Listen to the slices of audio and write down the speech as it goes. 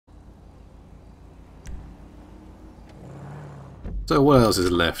So what else is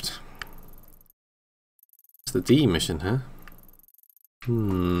left? It's the D mission, huh?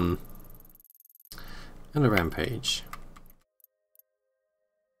 And a Rampage.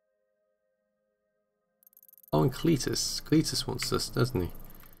 Oh, and Cletus. Cletus wants us, doesn't he?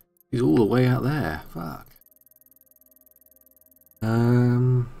 He's all the way out there. Fuck.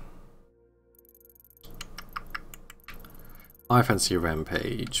 I fancy a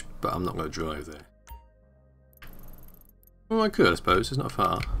Rampage, but I'm not going to drive there. Well, I could, I suppose. It's not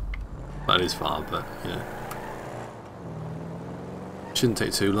far. Well, it is far, but, you know. Shouldn't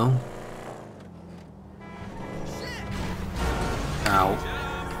take too long. Ow.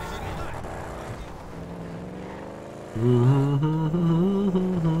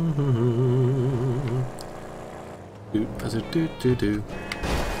 Do.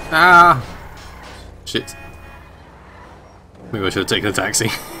 Ah! Shit. Maybe I should have taken a taxi.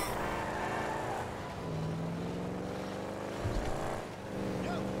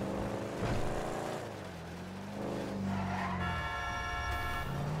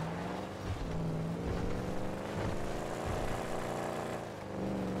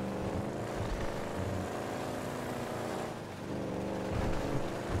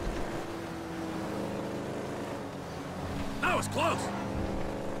 That was close.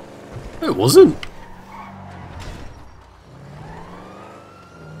 It wasn't.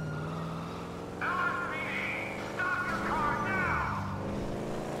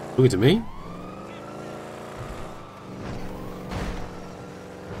 Talking to me?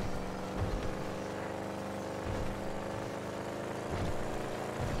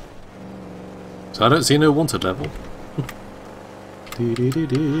 So I don't see no wanted level.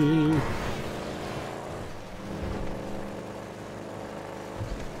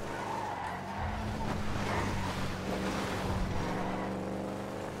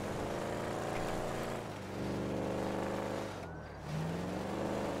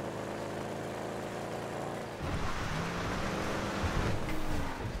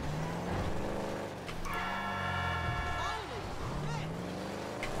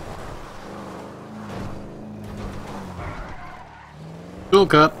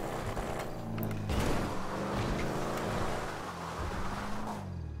 Shortcut.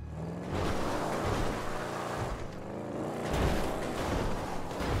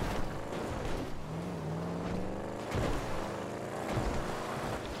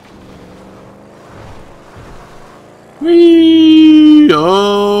 Whee!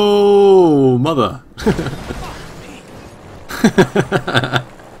 Oh, mother.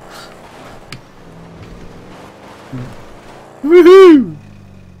 Woohoo!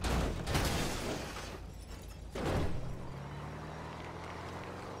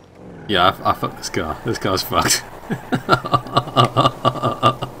 Yeah, I fucked this car. This car's fucked.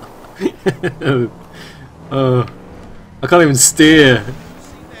 I can't even steer.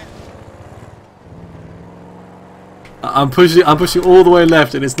 I'm pushing all the way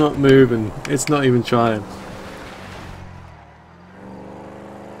left and it's not moving. It's not even trying.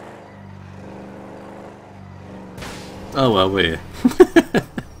 Oh well, we're here.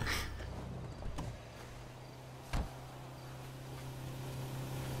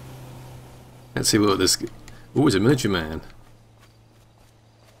 Let's see what this... Oh, it's a military man.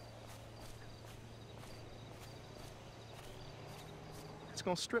 It's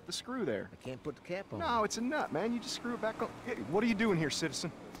gonna strip the screw there. I can't put the cap on. No, it's a nut, man. You just screw it back on. Hey, what are you doing here,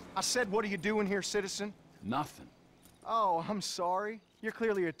 citizen? I said, what are you doing here, citizen? Nothing. Oh, I'm sorry. You're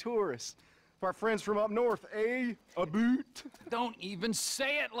clearly a tourist. For our friends from up north, eh? A boot? Don't even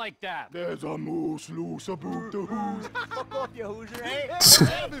say it like that. There's a moose loose, a boot to who's. Fuck off, you Hoosier, eh?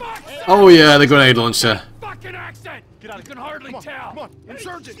 Oh yeah, the grenade launcher. Fucking accent! Get out! You can hardly tell. Come on,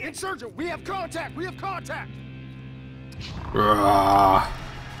 insurgent, insurgent! We have contact! We have contact! Rah.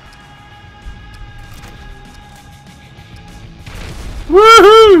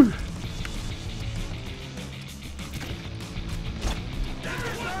 Woohoo!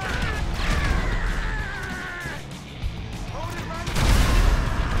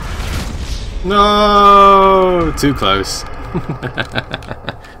 No, too close.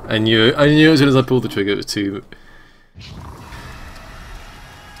 I knew as soon as I pulled the trigger it was too.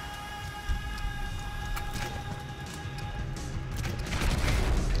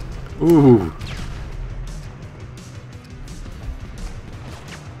 Ooh.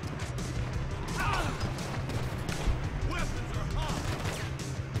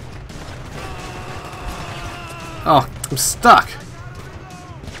 Oh, I'm stuck.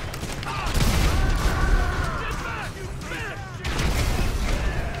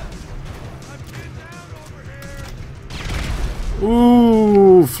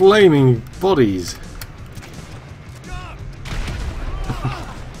 Ooh, flaming bodies.